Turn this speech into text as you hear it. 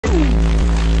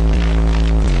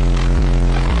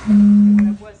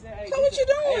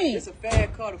doing? It's a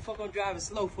fast car. The fuck I'm driving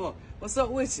slow for? What's up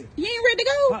with you? You ain't ready to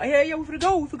go? Yeah, we finna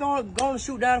go. We finna go and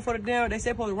shoot down for the damn. They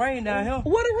say supposed to rain down here.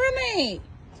 What a run at?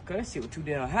 Cause that shit was too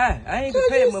damn high. I ain't Cause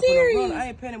paying you much for no serious? runner. I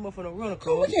ain't paying much for no runner.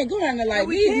 Cause we can't go down there like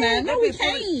this, man. No, we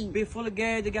can't. Bitch full of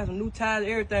gas. They got some new tires,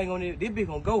 everything on it. This bitch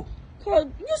gonna go. Cause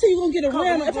you said you gonna get a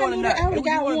runner. If I knew that, I would've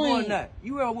got one.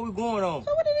 You heard what we going on.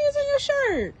 So what it is on your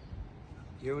shirt?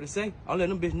 You hear what I say? I'm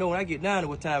letting them bitch know when I get down to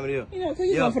what time it is. You know, cause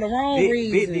you going for the wrong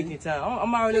reason. Big dick in time.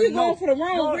 I'm already letting them know. You going for the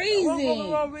wrong reason. I'm going for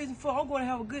the wrong reason. I'm going to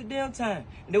have a good damn time.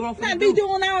 And they want not be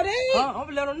doing all that. I'm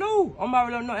gonna let them know. I'm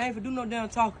already letting them know. I ain't for do no damn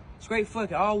talking. Straight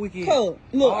fucking all weekend. Cool.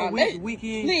 Look, all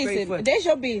weekend. Listen, that's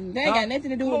your business. That ain't got nothing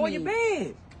to do with me. Come on, your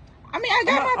bed. I mean, I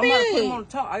got my bed. I'm about to put them on the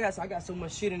top. I got so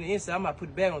much shit in the inside. I'm about to put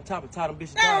the bag on top and tie them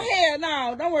bitches down. No, hell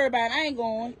no. Don't worry about it. I ain't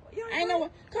going. I ain't know.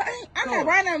 I'm not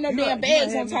riding on no damn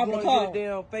bags on top of the car.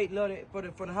 Damn fake love it for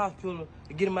the hospital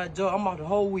to get in my job. I'm out the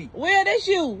whole week. Well, that's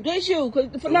you. That's you.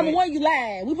 Cause for number one, you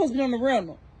lied. We supposed to be on the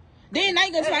rental. Then I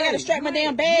ain't gonna try. I gotta strap my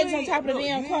damn bags on top of the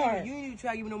damn car. You ain't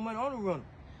try to give me no money on the rental.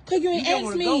 Cause you ain't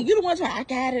asked me. You the one trying. I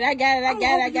got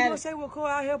it. You gonna say what car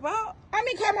I help out? I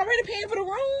mean, I'm already paying for the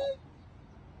room.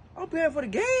 I'm paying for the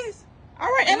gas. All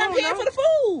right, and I'm paying for the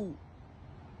food.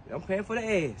 I'm paying for the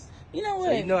ass. You know what?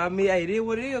 So, you know, I mean, hey, it is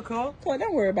what it is, Cole. Cole,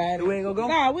 don't worry about it. We ain't gonna go?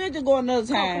 Nah, we'll just go another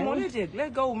time. Come on,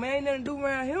 let's go, man. Ain't nothing to do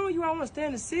around here. You all want to stay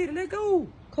in the city. Let's go.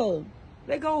 Cool.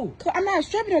 Let's go. Cole, I'm not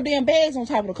strapping no damn bags on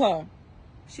top of the car.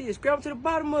 Shit, scrap to the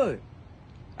bottom of it.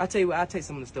 I tell you what, I'll take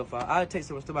some of the stuff out. I'll take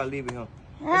some of the stuff out leaving here.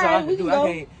 All right, we can go.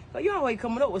 I can't. Like, you always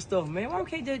coming up with stuff, man. Why we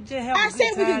can't just have a good time? I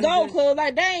said we can go, cuz.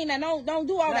 Like, dang, don't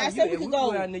do all that. I said we can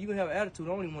go. You can have an attitude. I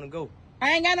don't even want to go.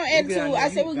 I ain't got no attitude. I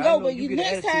said we can go, but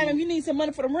next time if you need some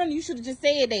money for the running, you should have just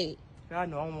said that. I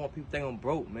know. I don't want people to think I'm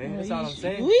broke, man. That's all I'm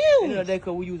saying. Will. At the end of the day,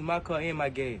 cuz we use my car and my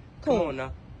gas. Cool. Come on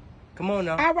now. Come on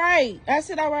now. All right. I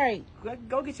said all right.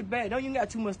 Go get your bag. Don't you got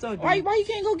too much stuff, dude. Why you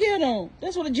can't go get them?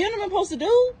 That's what a gentleman supposed to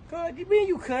do. God, you mean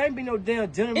you can't be no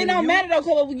damn gentleman. It don't matter though,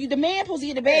 cuz the man supposed to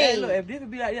get the bag. Hey, look, if this would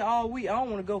be like that all week, I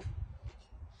don't want to go.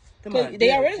 Cause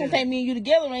they already gonna think me and you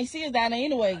together when they see us down there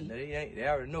anyway. They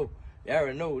already know. They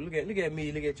already know. Look at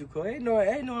me. Look at you, cuz. Ain't no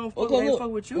I don't fuck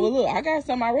with you. Well, look, I got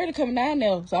something already coming down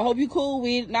there, so I hope you cool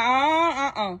with it.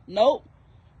 Nah, nope.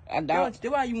 I don't. That's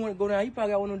why you want to go down. You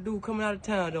probably got one of them dudes coming out of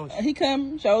town, don't you? He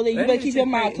come, so you better keep your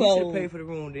mouth closed. You should pay for the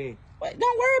room then. Wait,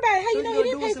 don't worry about it. How you know he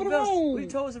didn't pay for the room? We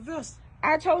told Sylvester.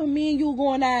 I told him me and you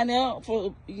going down there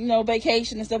for,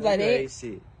 vacation and stuff like that.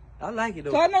 Shit. I like it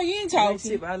though. Cause I know you ain't talking.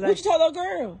 Shit, I like what you told that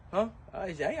girl? Huh? I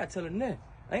ain't got to tell her that.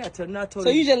 I ain't got to tell her nothing. So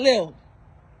you just left?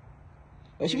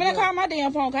 Well, she better call my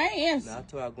damn phone, cause I ain't answer. Nah, I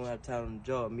told her I was going out of town on the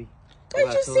job, me. Are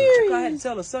you serious? I had to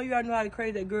tell her, so you already know how to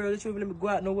crazy that girl. That you let me go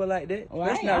out nowhere like that. Well,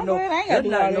 that's not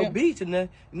no beach or nothing.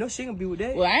 You know she gonna be with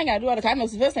that. Well, I ain't gotta do all the. I know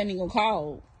Sylvester ain't even gonna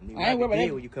call. I ain't worried about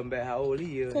that. When you come back, how old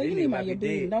he is? Cause you need my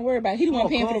dead. Don't worry about it. He the one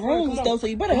paying for the rooms though, so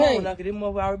you better hurry. Come on, them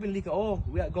motherfuckers already been leaking oil.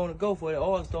 We got going to go for it.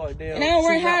 Oil started there. And they don't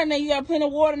worry hard now. You got plenty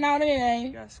of water now there,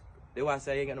 ain't? That's why I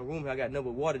say I ain't got no room here. I got nothing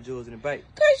but water jewels in the back.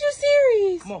 Cause you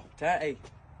serious? Come on,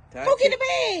 go get the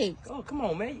bag. Oh, come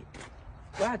on, man.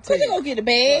 Cause you go get the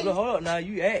bag. Look, hold up now.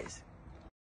 You asked.